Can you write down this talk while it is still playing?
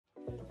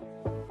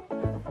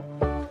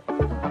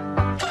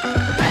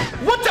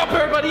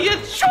everybody,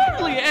 it's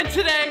Charlie, and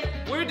today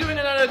we're doing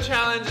another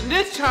challenge, and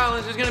this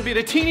challenge is gonna be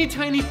the teeny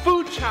tiny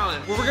food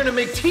challenge, where we're gonna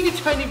make teeny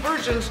tiny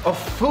versions of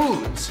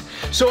foods.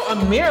 So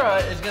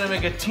Amira is gonna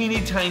make a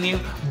teeny tiny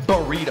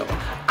burrito.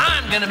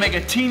 I'm gonna make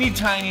a teeny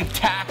tiny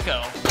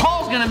taco.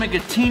 Paul's gonna make a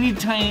teeny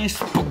tiny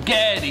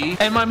spaghetti,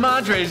 and my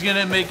madre is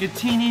gonna make a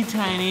teeny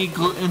tiny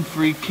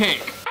gluten-free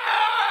cake.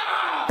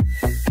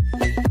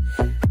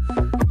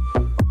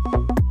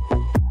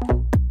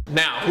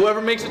 Now,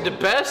 whoever makes it the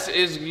best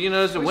is,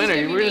 is the winner.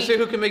 We're gonna say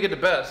who can make it the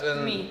best.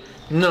 And me.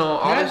 No,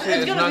 obviously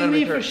it's not gonna be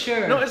me for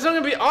sure. No, it's not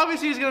gonna be.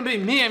 Obviously, it's gonna be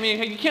me. I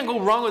mean, you can't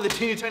go wrong with a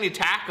teeny tiny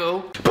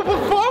taco. But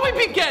before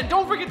we begin,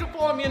 don't forget to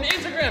follow me on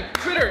Instagram,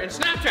 Twitter, and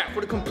Snapchat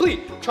for the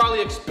complete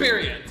Charlie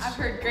experience. I've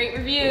heard great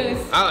reviews.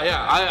 Oh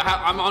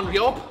yeah, I'm on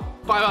Yelp.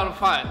 5 out of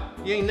 5.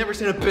 You ain't never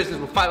seen a business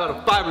with 5 out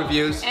of 5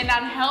 reviews. And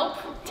on Help,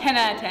 10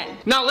 out of 10.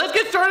 Now let's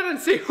get started and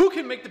see who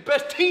can make the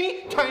best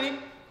teeny tiny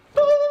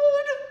food.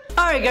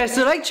 Alright guys,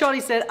 so like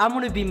Charlie said, I'm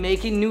going to be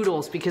making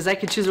noodles because I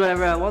can choose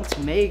whatever I want to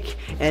make,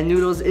 and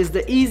noodles is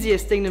the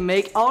easiest thing to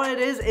make. All it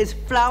is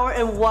flour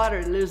and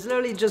water. There's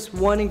literally just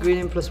one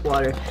ingredient plus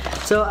water.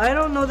 So I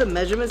don't know the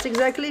measurements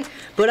exactly,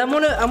 but I'm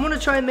gonna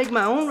try and make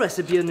my own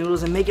recipe of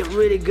noodles and make it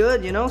really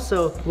good,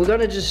 So we're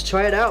gonna just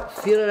try it out,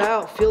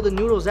 feel the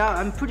noodles out.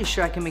 I'm pretty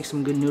sure I can make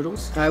some good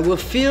noodles. Alright, we're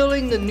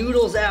feeling the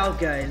noodles out,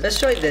 guys. Let's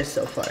try this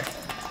so far.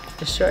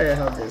 Let's try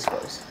how this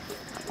goes.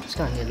 It's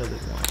gonna need a little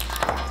bit more.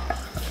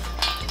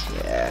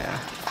 Yeah.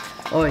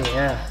 Oh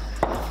yeah.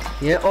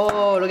 Yeah.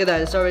 Oh, look at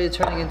that. It's already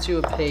turning into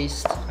a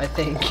paste, I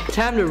think.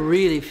 Time to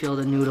really feel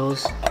the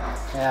noodles.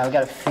 Yeah, we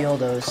gotta feel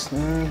those.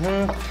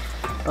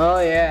 Oh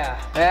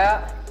yeah.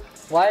 Yeah.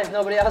 Why is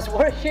nobody else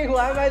working?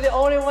 Why am I the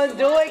only one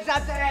doing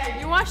something?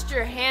 You washed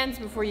your hands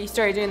before you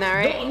started doing that,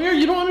 right? No, Amir,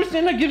 you don't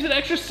understand. That gives it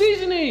extra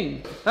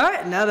seasoning. All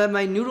right, now that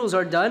my noodles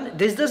are done,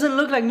 this doesn't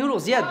look like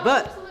noodles yet,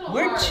 but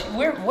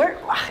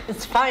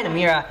it's fine,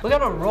 Amira. We're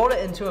gonna roll it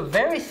into a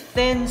very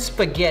thin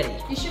spaghetti.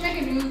 You should make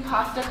a new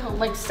pasta called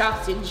like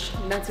sausage.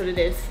 And that's what it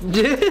is.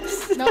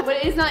 This? No, but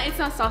it's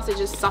not sausage,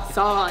 it's sausage.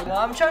 Well,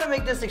 I'm trying to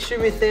make this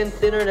extremely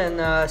thinner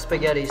than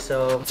spaghetti,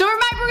 so. So for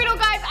my burrito,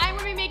 guys, I'm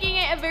gonna be making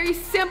it a very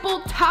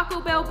simple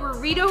Taco Bell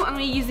burrito. I'm gonna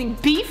be using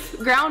beef,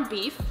 ground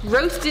beef,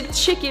 roasted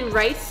chicken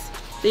rice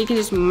that you can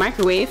just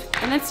microwave,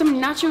 and then some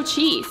nacho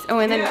cheese. Oh,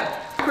 and then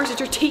of course a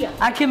tortilla.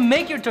 I can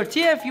make your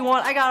tortilla if you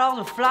want. I got all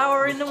the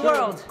flour in the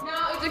world.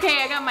 No, it's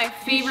okay. I got my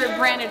favorite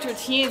brand of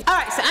tortillas. All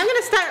right, so I'm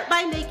gonna start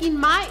by making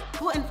my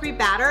gluten-free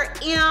batter,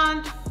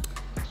 and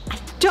I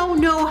don't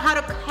know how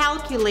to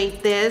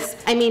calculate this.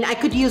 I mean, I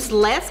could use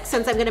less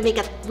since I'm gonna make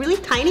a really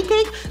tiny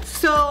cake,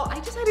 so I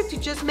decided to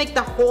just make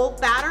the whole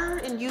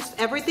batter and use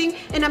everything,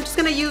 and I'm just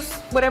gonna use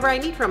whatever I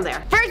need from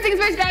there. First things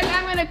first, guys,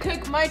 I'm gonna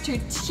cook my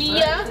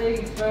tortilla,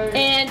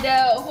 and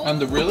I'm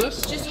the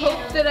realist? just hope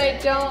that I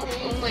don't,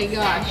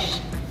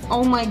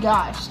 oh my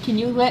gosh, can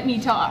you let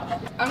me talk?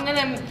 I'm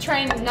gonna try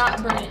and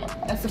not burn it.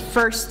 That's the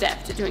first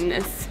step to doing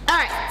this. All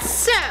right,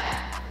 so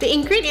the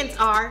ingredients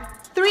are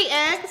 3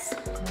 eggs.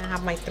 I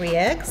have my 3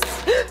 eggs.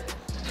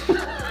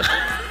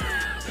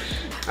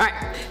 All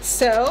right,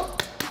 so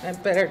I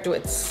better do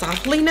it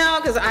softly now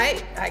because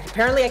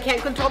apparently I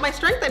can't control my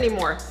strength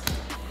anymore.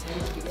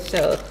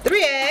 So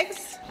 3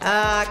 eggs,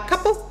 a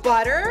cup of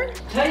butter.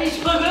 Tiny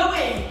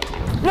spaghetti!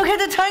 Look at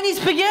the tiny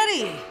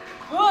spaghetti!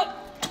 What?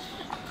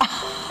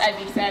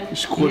 That'd be sad.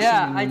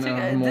 Yeah, I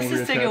think this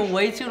is taking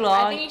way too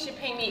long. I think you should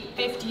pay me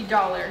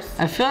 $50.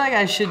 I feel like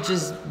I should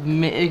just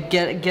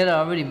get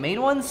already made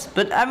ones,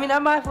 but I mean,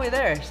 I'm halfway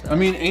there. So. I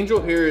mean,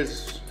 angel hair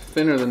is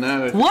thinner than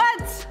that.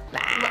 What?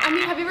 I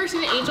mean, have you ever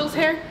seen an angel's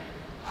hair?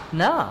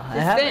 No, I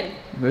It's haven't.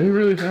 thin. They're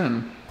really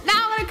thin.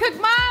 Now I'm gonna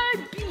cook my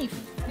beef.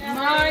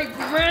 My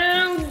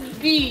ground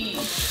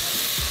beef.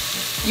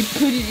 You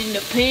put it in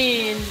the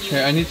pan.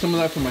 Okay, I need some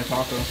of that for my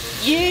taco.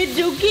 Yeah, it's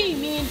okay,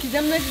 man, because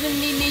I'm not gonna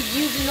make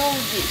using all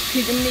this,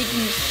 because I'm making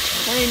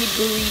this tiny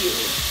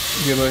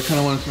burrito. Yeah, but I kind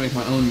of wanted to make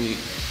my own meat.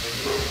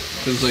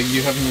 Because,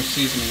 you have no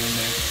seasoning in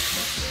there.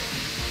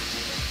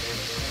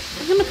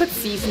 I'm gonna put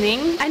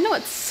seasoning. I know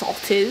what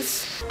salt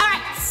is. All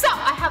right, so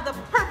I have the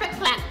perfect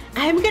plan.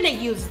 I'm gonna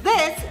use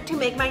this to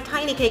make my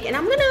tiny cake, and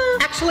I'm gonna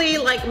actually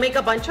make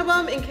a bunch of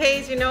them in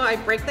case, I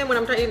break them when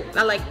I'm trying,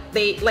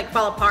 they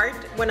fall apart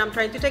when I'm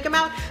trying to take them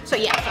out. So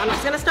yes, I'm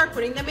just gonna start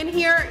putting them in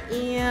here,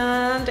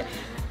 and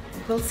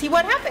we'll see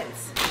what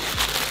happens.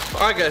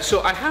 Alright guys,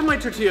 so I have my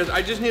tortillas.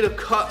 I just need to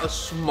cut a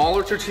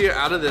smaller tortilla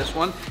out of this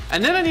one,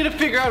 and then I need to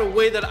figure out a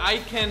way that I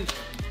can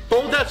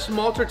fold that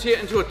small tortilla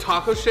into a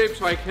taco shape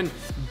so I can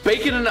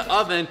bake it in the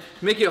oven,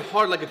 make it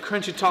hard like a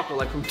crunchy taco,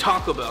 like from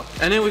Taco Bell.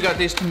 And then we got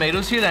these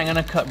tomatoes here that I'm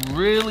gonna cut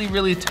really,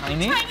 really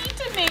tiny. Tiny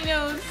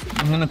tomatoes.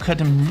 I'm gonna cut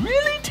them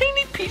really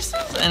tiny pieces,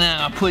 and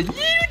then I'll put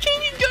little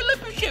tiny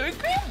dollop of sour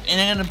cream,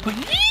 and I'm gonna put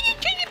little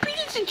tiny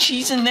pieces of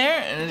cheese in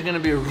there, and it's gonna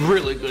be a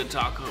really good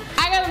taco.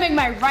 I gotta make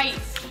my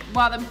rice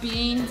while the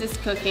beans is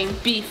cooking.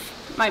 Beef,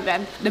 my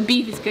bad. The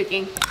beef is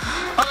cooking.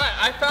 All right,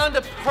 I found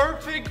the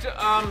perfect,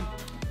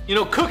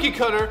 cookie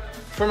cutter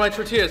for my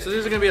tortillas. So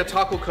this is gonna be a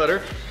taco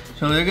cutter.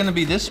 So they're gonna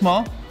be this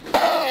small.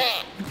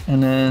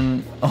 And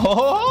then,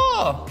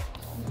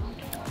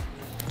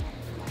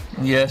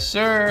 Yes,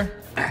 sir.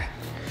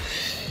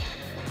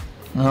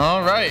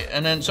 All right,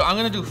 and then, so I'm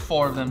gonna do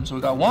 4 of them. So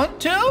we got 1,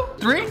 2,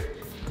 3,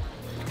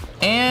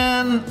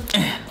 and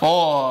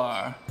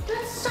 4.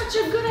 That's such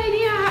a good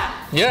idea.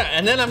 Yeah,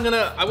 and then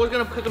I was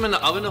gonna cook them in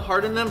the oven to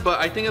harden them, but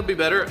I think it'd be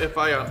better if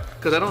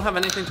cause I don't have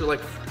anything to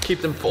like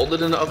keep them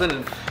folded in the oven,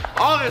 and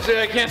obviously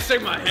I can't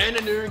stick my hand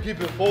in there and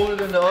keep it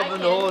folded in the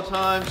oven the whole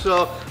time,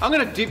 so I'm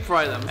gonna deep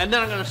fry them, and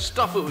then I'm gonna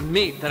stuff it with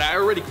meat that I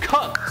already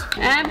cooked.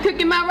 I'm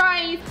cooking my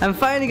rice. I'm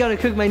finally gonna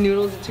cook my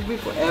noodles. It took me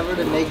forever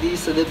to make these,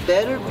 so they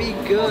better be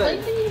good.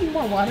 I think you need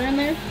more water in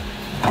there.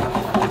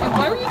 And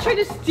why were you trying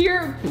to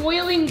stir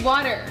boiling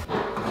water?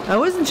 I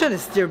wasn't trying to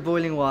stir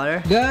boiling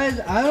water. Guys,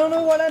 I don't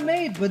know what I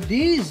made, but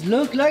these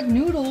look like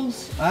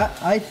noodles.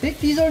 I think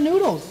these are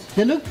noodles.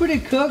 They look pretty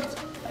cooked.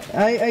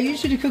 I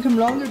usually cook them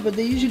longer, but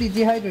they usually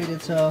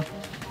dehydrated, so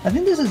I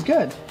think this is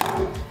good.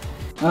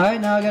 Alright,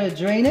 now I gotta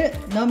drain it.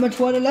 Not much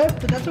water left,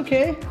 but that's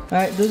okay.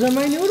 Alright, those are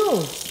my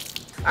noodles.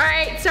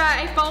 Alright, so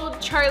I followed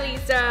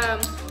Charlie's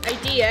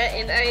idea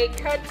and I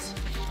cut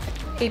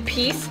a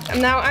piece.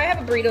 Now I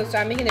have a burrito, so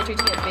I'm making the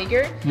tortilla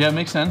bigger. Yeah, it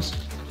makes sense.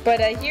 But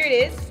here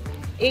it is.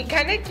 It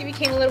kind of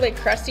became a little bit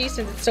crusty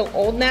since it's so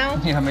old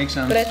now. Yeah, it makes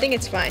sense. But I think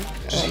it's fine.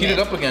 Just heat it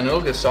up again, it'll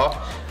get soft.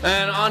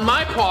 And on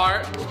my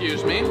part,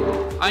 excuse me,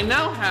 I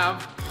now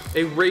have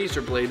a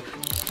razor blade.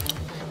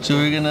 So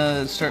we're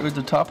gonna start with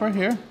the top right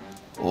here.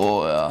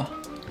 Oh yeah.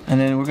 And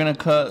then we're gonna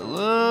cut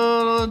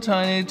little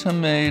tiny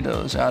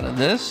tomatoes out of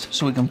this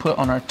so we can put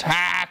on our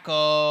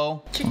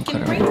taco. We'll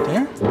cut it right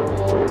there.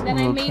 That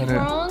I made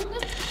wrong.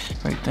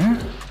 Right there.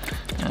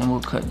 And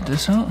we'll cut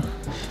this out.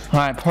 All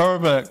right,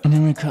 perfect. And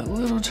then we cut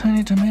little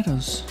tiny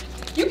tomatoes.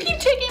 You keep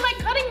taking my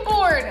cutting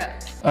board.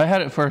 I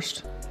had it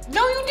first.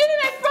 No, you didn't.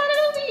 I brought it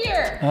over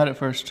here. I had it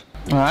first.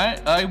 All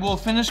right, I will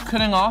finish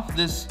cutting off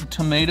this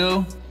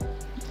tomato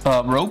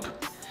rope,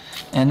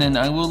 and then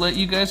I will let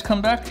you guys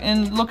come back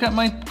and look at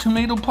my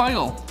tomato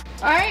pile.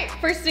 All right,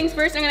 first things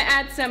first, I'm gonna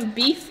add some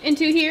beef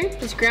into here,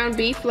 this ground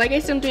beef. Like I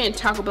said, I'm doing a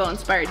Taco Bell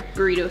inspired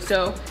burrito,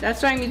 so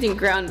that's why I'm using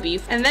ground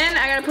beef. And then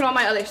I gotta put all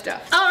my other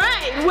stuff. All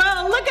right,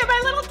 well, look at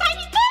my little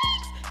tiny things.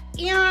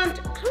 And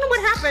I don't know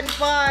what happened,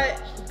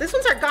 but these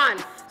ones are gone.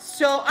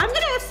 So I'm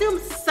gonna assume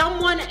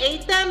someone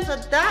ate them, so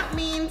that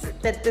means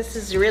that this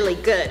is really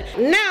good.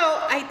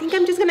 Now, I think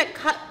I'm just gonna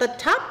cut the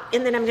top,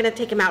 and then I'm gonna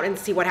take them out and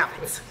see what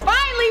happens.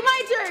 Finally,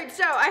 my turn.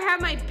 So I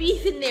have my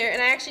beef in there,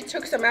 and I actually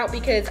took some out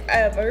because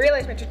I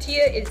realized my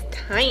tortilla is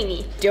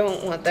tiny.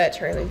 Don't want that,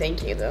 Charlie.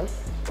 Thank you, though.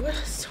 Ugh,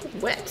 so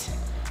wet.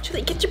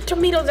 Charlie, get your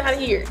tomatoes out of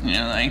here. You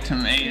like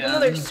tomatoes? Oh,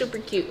 they're super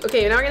cute.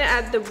 Okay, now we're gonna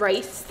add the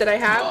rice that I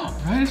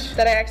have. Rice?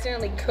 That I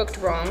accidentally cooked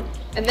wrong.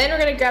 And then we're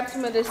gonna grab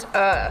some of this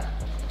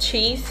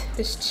cheese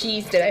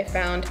that I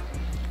found.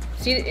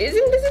 See, this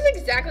is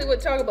exactly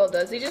what Taco Bell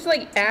does. They just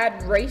like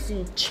add rice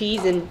and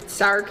cheese and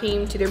sour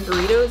cream to their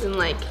burritos, and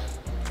like,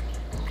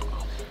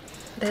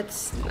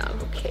 that's not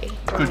okay.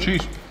 Good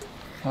cheese.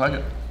 I like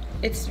it.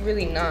 It's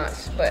really not.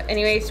 But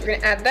anyways, we're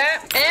gonna add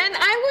that. And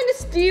I'm going to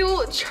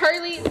steal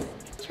Charlie.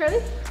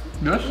 Yes?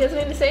 You have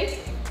something to say?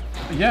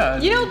 Yeah.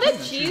 You know,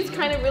 that cheese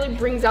kind of really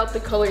brings out the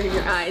color in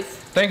your eyes.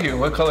 Thank you.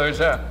 What color is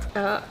that?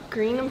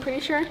 Green, I'm pretty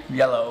sure.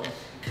 Yellow.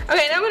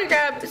 Okay, now I'm gonna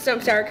grab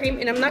some sour cream,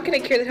 and I'm not gonna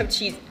care to have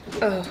cheese.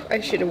 Oh, I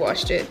should have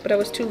washed it, but I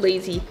was too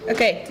lazy.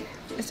 Okay.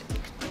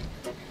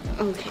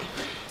 Okay.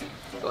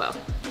 Well,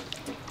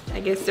 I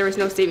guess there was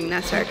no saving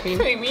that sour cream.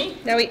 Maybe.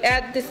 Now we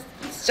add this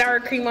sour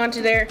cream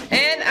onto there,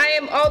 and I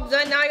am all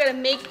done. Now I gotta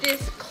make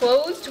this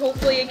closed.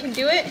 Hopefully I can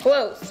do it.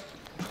 Close.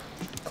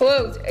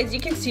 Close. As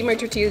you can see, my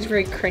tortilla is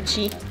very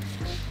crunchy.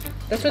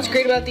 That's what's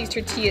great about these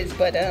tortillas,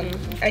 but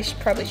I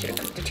probably should have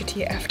cooked the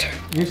tortilla after.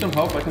 Need some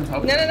help? I can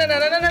help. No,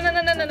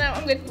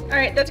 I'm good. All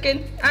right, that's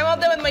good. I'm all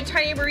done with my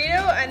tiny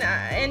burrito,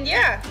 and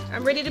yeah,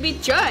 I'm ready to be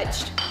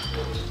judged.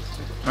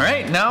 All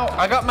right, now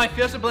I got my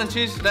Fiesta blend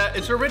cheese that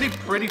it's already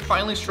pretty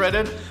finely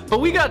shredded, but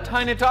we got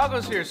tiny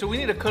tacos here, so we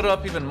need to cut it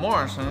up even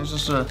more. So let's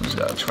just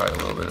gotta try a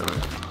little bit of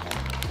it.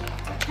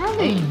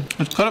 Charlie.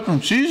 Let's cut up some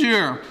cheese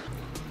here.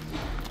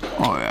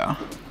 Oh yeah.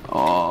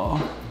 Oh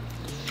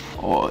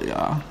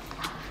yeah.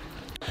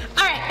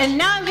 All right, and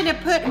now I'm gonna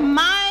put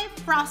my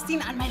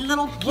frosting on my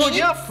little cake. Well,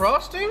 yeah,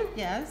 frosting?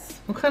 Yes.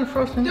 What kind of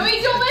frosting? No,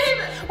 you don't let him.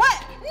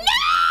 What?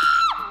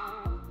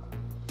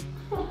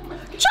 No!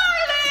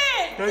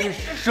 Charlie! That is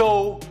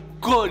so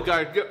good,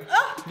 guys.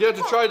 You have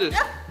to try this.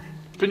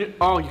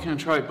 Oh, you can't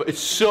try it, but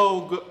it's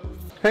so good.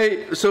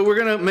 Hey, so we're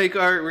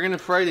gonna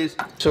fry these.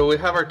 So we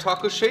have our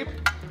taco shape,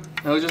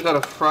 and we just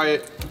gotta fry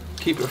it,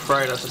 keep it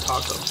fried as a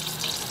taco.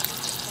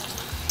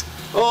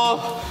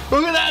 Oh,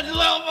 look at that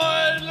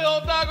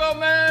little taco,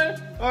 man.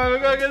 All right, we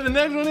gotta get the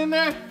next one in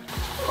there.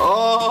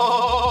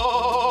 Oh,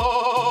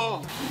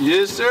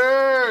 yes,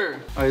 sir.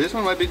 All right, this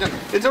one might be done.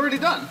 It's already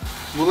done.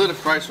 We'll let it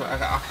fry, so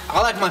I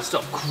like my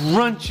stuff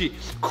crunchy,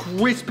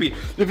 crispy.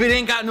 If it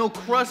ain't got no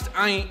crust,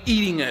 I ain't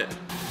eating it.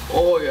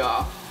 Oh,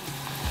 yeah.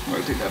 I'm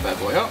gonna take that bad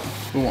boy out.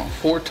 We want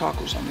 4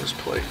 tacos on this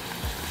plate.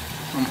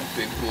 I'm a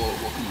big boy,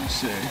 what can I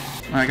say?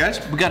 All right,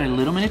 guys, we got a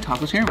little mini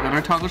tacos here. We got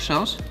our taco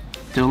shells.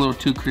 They're a little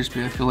too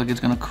crispy. I feel like it's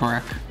gonna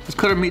crack. Let's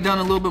cut our meat down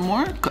a little bit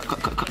more. Cut.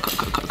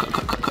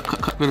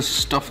 Gotta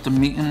stuff the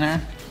meat in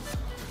there.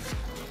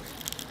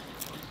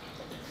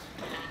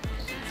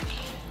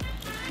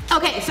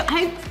 Okay, so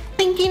I'm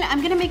thinking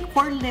I'm gonna make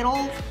 4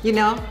 little, you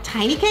know,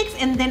 tiny cakes,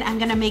 and then I'm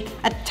gonna make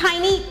a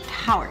tiny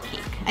tower cake.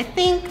 I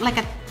think like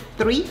a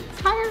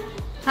 3-tier,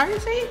 how do you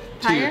say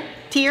it?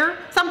 Tier,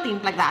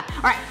 something like that.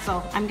 All right,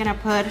 so I'm gonna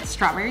put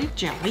strawberry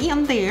jelly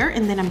on there,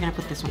 and then I'm gonna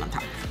put this one on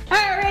top.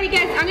 Alrighty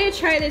guys, I'm gonna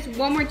try this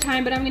one more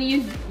time, but I'm gonna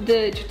use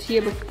the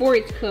tortilla before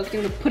it's cooked.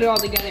 I'm gonna put it all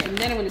together and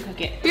then I'm gonna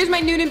cook it. Here's my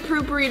noon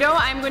improved burrito.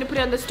 I'm gonna put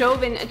it on the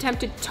stove and attempt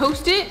to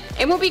toast it.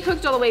 It won't be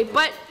cooked all the way,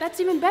 but that's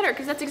even better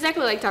because that's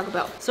exactly like Taco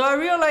Bell. So I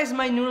realized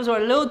my noodles are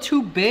a little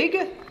too big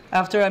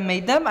after I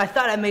made them. I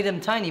thought I made them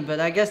tiny,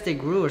 but I guess they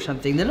grew or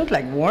something. They look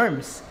like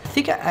worms. I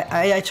think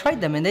I tried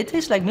them and they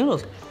taste like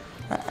noodles.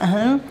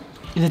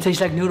 They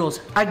taste like noodles.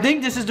 I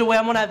think this is the way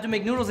I'm gonna have to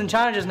make noodles and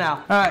challenges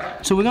now. All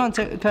right, so we're gonna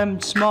cut them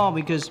small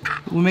because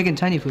we're making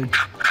tiny food.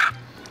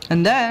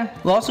 And then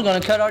we're also gonna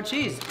cut our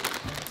cheese.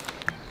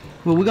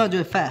 Well, we're gonna do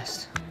it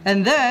fast.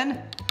 And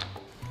then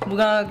we're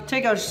gonna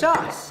take our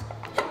sauce.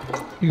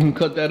 You can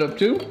cut that up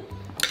too.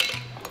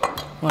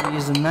 Wanna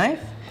use a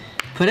knife?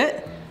 Put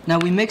it. Now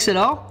we mix it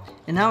all.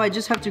 And now I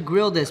just have to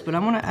grill this, but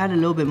I'm gonna add a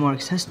little bit more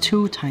because that's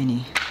too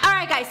tiny. All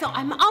right, guys, so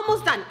I'm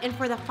almost done. And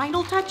for the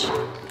final touch,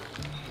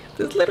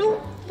 these little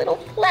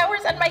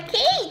flowers on my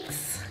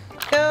cakes.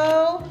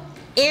 Go,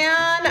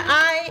 and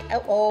I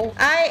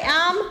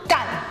am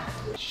done.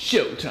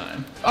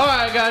 Showtime. All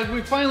right, guys,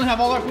 we finally have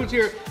all our foods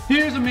here.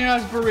 Here's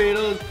Amira's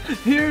burritos.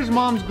 Here's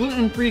Mom's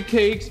gluten-free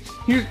cakes.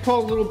 Here's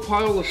Paul's little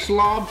pile of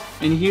slob.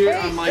 And here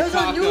are my those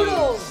tacos. Are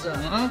noodles.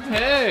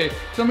 Okay.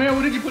 So Amira,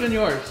 what did you put in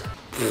yours?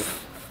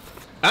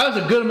 That was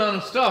a good amount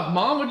of stuff.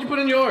 Mom, what'd you put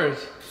in yours?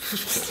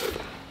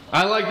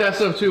 I like that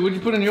stuff too. What'd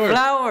you put in yours?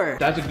 Flour.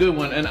 That's a good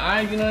one. And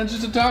it's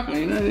just a taco.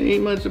 You know, there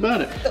ain't much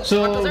about it.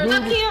 So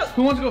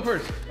who wants to go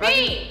first?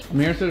 Me!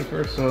 Amira said it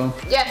first, so.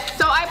 Yes,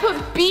 so I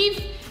put beef,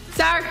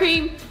 sour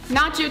cream,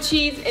 nacho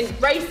cheese,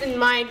 and rice in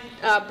my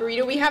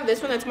burrito. We have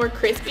this one that's more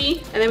crispy,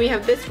 and then we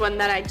have this one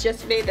that I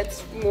just made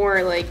that's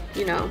more like,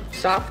 you know,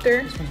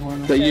 softer.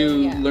 That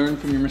you learned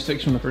from your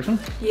mistakes from the first one?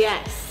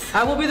 Yes.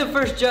 I will be the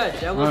first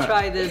judge. I will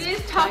try this. It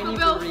is Taco tiny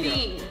Bell burrito.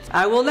 themed.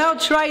 I will now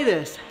try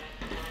this.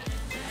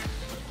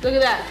 Look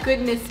at that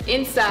goodness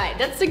inside.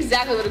 That's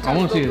exactly what a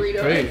Taco Bell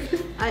burrito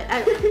is.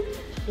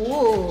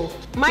 Ooh,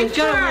 my It's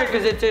kind of weird turn.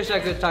 because it tastes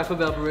like a Taco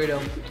Bell burrito.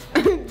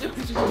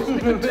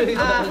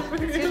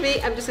 Excuse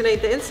me, I'm just gonna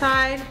eat the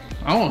inside.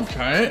 I want to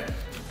try it.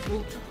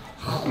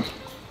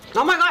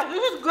 Oh my God,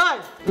 this is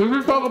good. This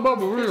is Taco Bell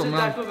burrito, It's a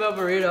man. Taco Bell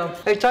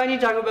burrito. A tiny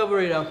Taco Bell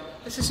burrito.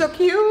 This is so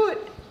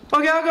cute.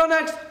 Okay, I'll go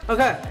next.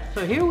 Okay,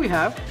 so here we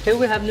have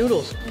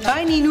noodles.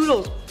 Tiny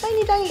noodles.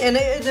 Tiny. And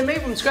they're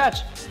made from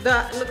scratch.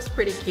 That looks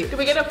pretty cute. Can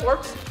we get a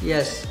fork?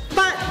 Yes.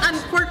 But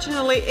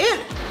unfortunately, it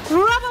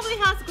probably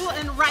has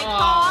gluten, right,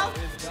 Paul?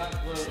 It's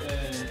got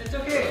gluten. It's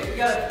okay, we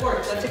got a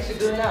fork. That takes the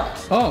gluten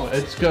out. Oh,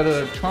 it's got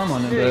a charm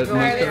on it There you that go.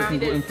 makes Alright,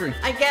 everything it is. gluten-free.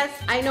 I guess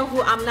I know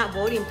who I'm not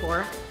voting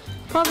for.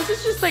 Paul, this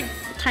is just like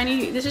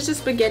tiny, this is just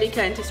spaghetti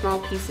cut into small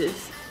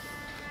pieces.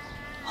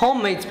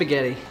 Homemade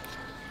spaghetti.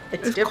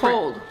 It's It's different.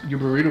 cold. Your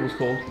burrito was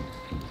cold.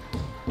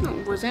 No,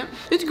 it wasn't.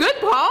 It's good,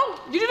 Paul.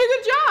 You did a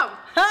good job.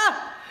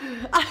 Ha!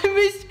 I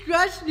made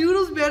scratch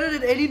noodles better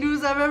than any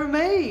noodles I've ever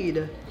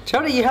made.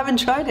 Charlie, you haven't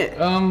tried it.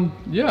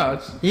 Yeah,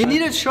 it's. You need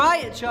to try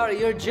it, Charlie.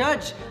 You're a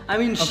judge. I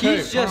mean, Okay,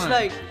 she's just fine.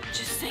 like,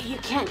 Just say you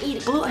can't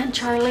eat gluten,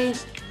 Charlie.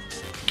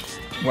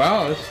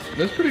 Wow,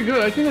 that's pretty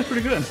good. I think that's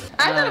pretty good.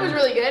 I thought it was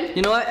really good.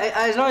 you know what?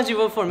 As long as you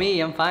vote for me,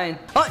 I'm fine.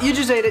 Oh, you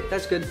just ate it.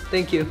 That's good.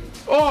 Thank you.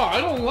 Oh,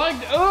 I don't like.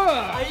 Ugh.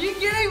 Are you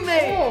kidding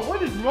me? Oh,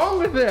 what is wrong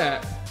with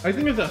that? I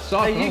think it's that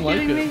sauce. Are I you don't like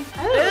kidding it. me?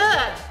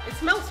 Ugh, it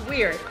smells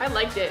weird. I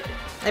liked it.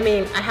 I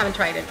mean, I haven't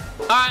tried it.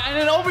 Alright, and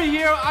then over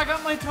here, I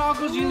got my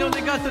tacos. You know,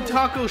 they got the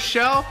taco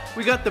shell.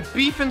 We got the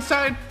beef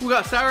inside. We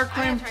got sour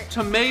cream, tried it.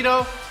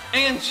 tomato,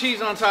 and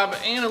cheese on top,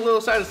 and a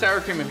little side of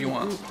sour cream if you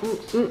want.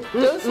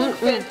 Those look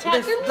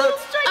fantastic.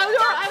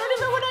 I don't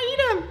even want to eat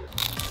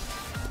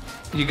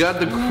them. You got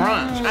the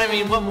crunch. I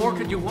mean, what more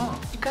could you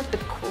want? You got the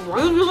It crunch.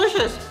 was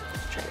delicious.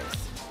 Try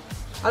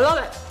this. I love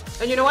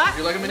it. And you know what?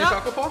 You like a mini No,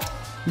 taco, Paul?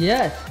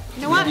 Yes.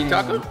 You know what? Mini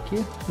taco?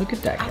 Look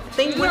at that. I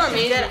think we These are should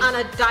amazing. get on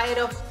a diet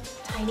of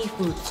tiny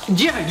foods.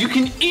 Yeah, you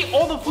can eat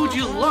all the food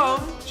you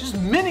love, just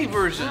mini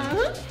version. And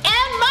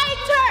my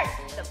turn!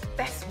 The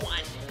best one.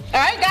 All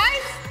right,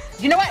 guys.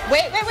 You know what?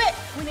 Wait.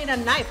 We need a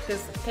knife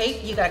because,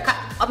 okay, you gotta cut.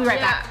 I'll be right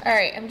back. All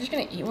right, I'm just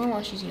gonna eat one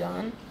while she's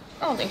gone.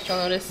 I don't think she'll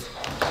notice.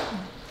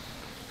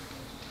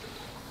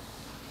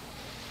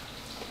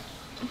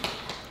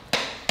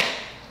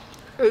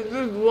 It's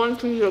just one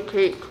piece of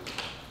cake.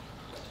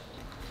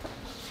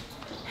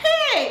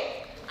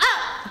 Hey!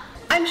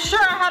 I'm sure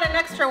I had an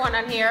extra one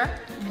on here.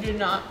 You did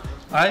not.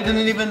 I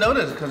didn't even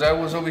notice because I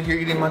was over here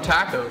eating my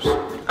tacos.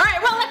 All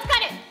right, well, let's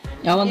cut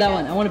it. I want that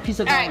one. I want a piece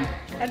of All that right,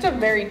 one. that's a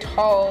very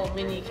tall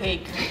mini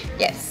cake.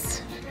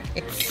 Yes.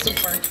 It's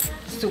super,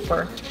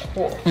 super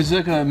cool. It's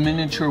like a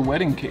miniature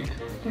wedding cake.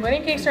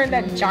 Wedding cakes aren't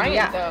that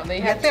giant though. They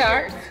have Yes, they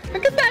are. tiers.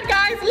 Look at that,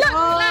 guys. Look,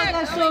 Oh, look.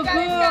 that's Oh so my God,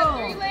 it's got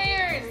 3 cool.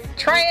 layers.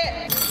 Try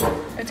it.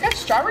 It's got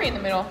strawberry in the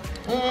middle.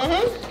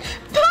 Mm-hmm.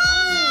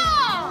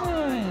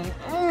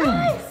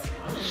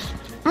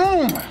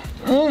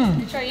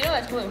 Charlie, you know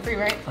that's gluten free,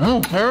 right? I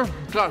don't care.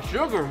 It's got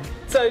sugar.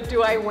 So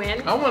do I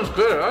win? That one's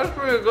good. That's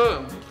pretty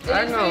good.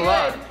 I ain't gonna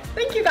lie.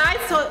 Thank you, guys.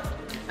 So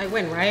I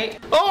win, right?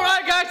 All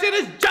right, guys, it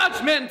is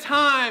judgment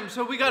time.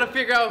 So we gotta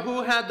figure out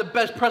who had the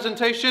best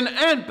presentation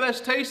and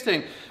best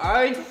tasting.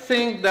 I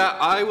think that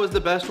I was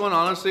the best one,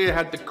 honestly. I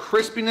had the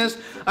crispiness.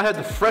 I had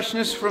the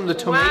freshness from the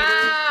tomatoes.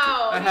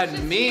 Wow. I had He's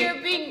just meat. here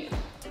being-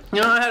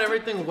 You know, I had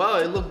everything well.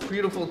 It looked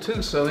beautiful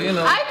too, so you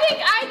know. I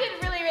think I did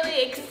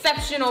really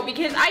exceptional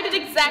because I did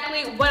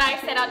exactly what I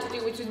set out to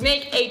do, which was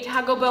make a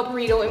Taco Bell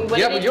burrito and what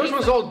Yeah, it but yours tastes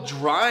was like. all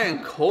dry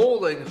and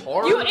cold, like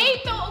hard. You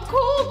ate the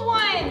cold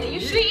one. You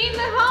should have eaten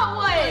the hot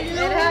one.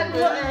 It had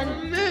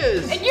gluten. It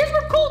is. And yours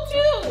were cold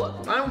too.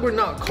 Mine were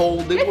not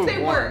cold. They Yes, were they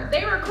warm. were.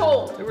 They were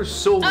cold. They were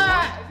so warm.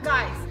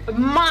 Guys,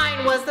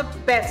 mine was the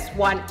best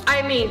one.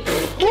 I mean,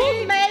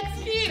 who makes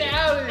Get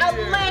out of a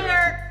here.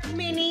 layer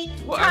mini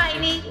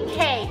tiny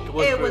cake?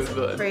 It was pretty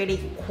good.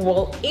 pretty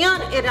cool,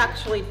 and it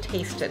actually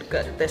tasted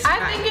good this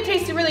time. I think it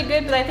tasted really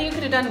good, but I think you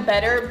could have done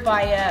better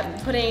by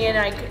putting in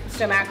like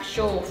some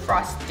actual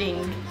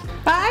frosting.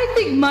 I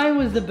think mine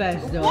was the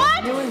best though.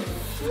 What? It was-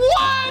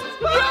 What?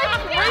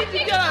 I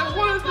think God,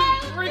 what is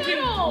it's this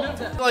noodle.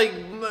 freaking like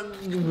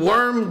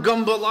worm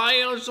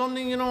jambalaya or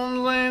something? You know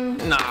what I'm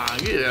saying? Nah,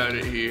 get out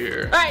of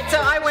here. All right, so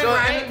I win, So,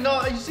 right? and,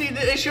 no, you see,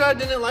 the issue I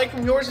didn't like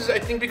from yours is I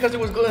think because it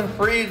was gluten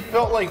free, it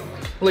felt like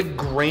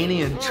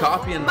grainy and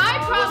choppy, and My it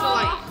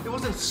wasn't it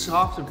wasn't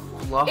soft and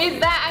fluffy. Is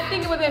that I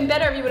think it would have been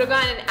better if you would have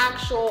gotten an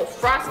actual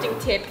frosting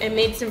tip and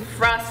made some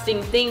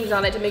frosting things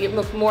on it to make it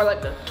look more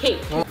like a cake.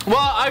 Well,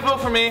 I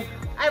vote for me.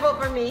 I vote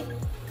for me.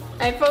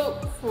 I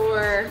vote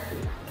for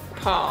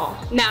Paul.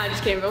 No, I'm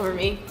just kidding. Vote for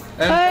me.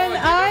 And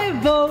I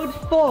vote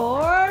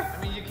for. I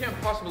mean, you can't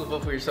possibly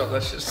vote for yourself.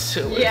 That's just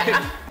silly.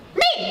 Yeah.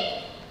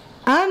 Me.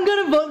 I'm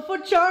gonna vote for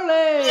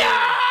Charlie.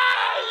 Yeah!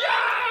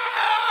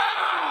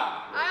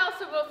 I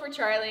also vote for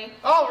Charlie.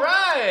 All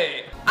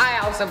right. I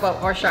also vote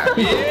for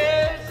Charlie.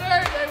 Yes,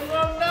 sir. That's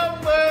one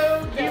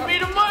number. Give me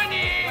the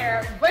money.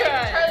 Wait,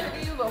 Charlie, who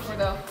do you vote for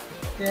though?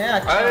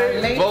 Yeah, I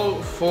Charlie.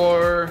 vote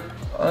for.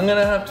 I'm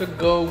gonna have to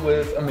go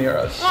with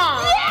Amira's. Yeah!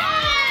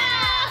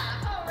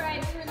 All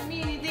right, it doesn't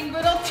mean anything,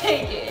 but I'll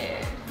take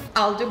it.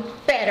 I'll do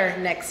better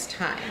next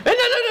time. Next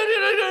time,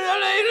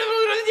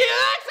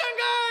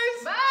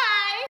 guys.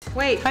 Bye.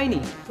 Wait,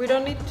 Tiny. we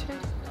don't need to.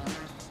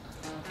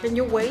 Can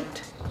you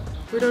wait?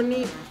 We don't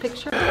need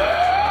picture.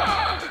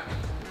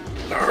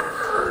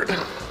 Nerd.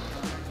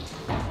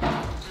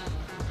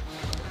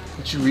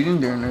 What you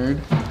reading there, nerd?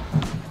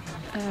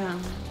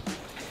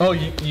 Oh,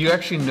 you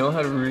actually know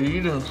how to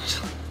read?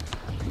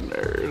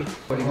 Nerd.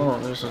 Oh,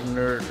 there's a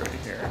nerd right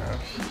here.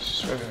 He's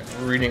just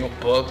fucking reading a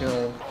book, you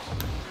know.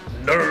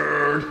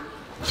 Nerd.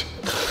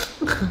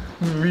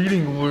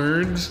 Reading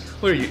words.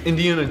 What are you,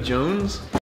 Indiana Jones?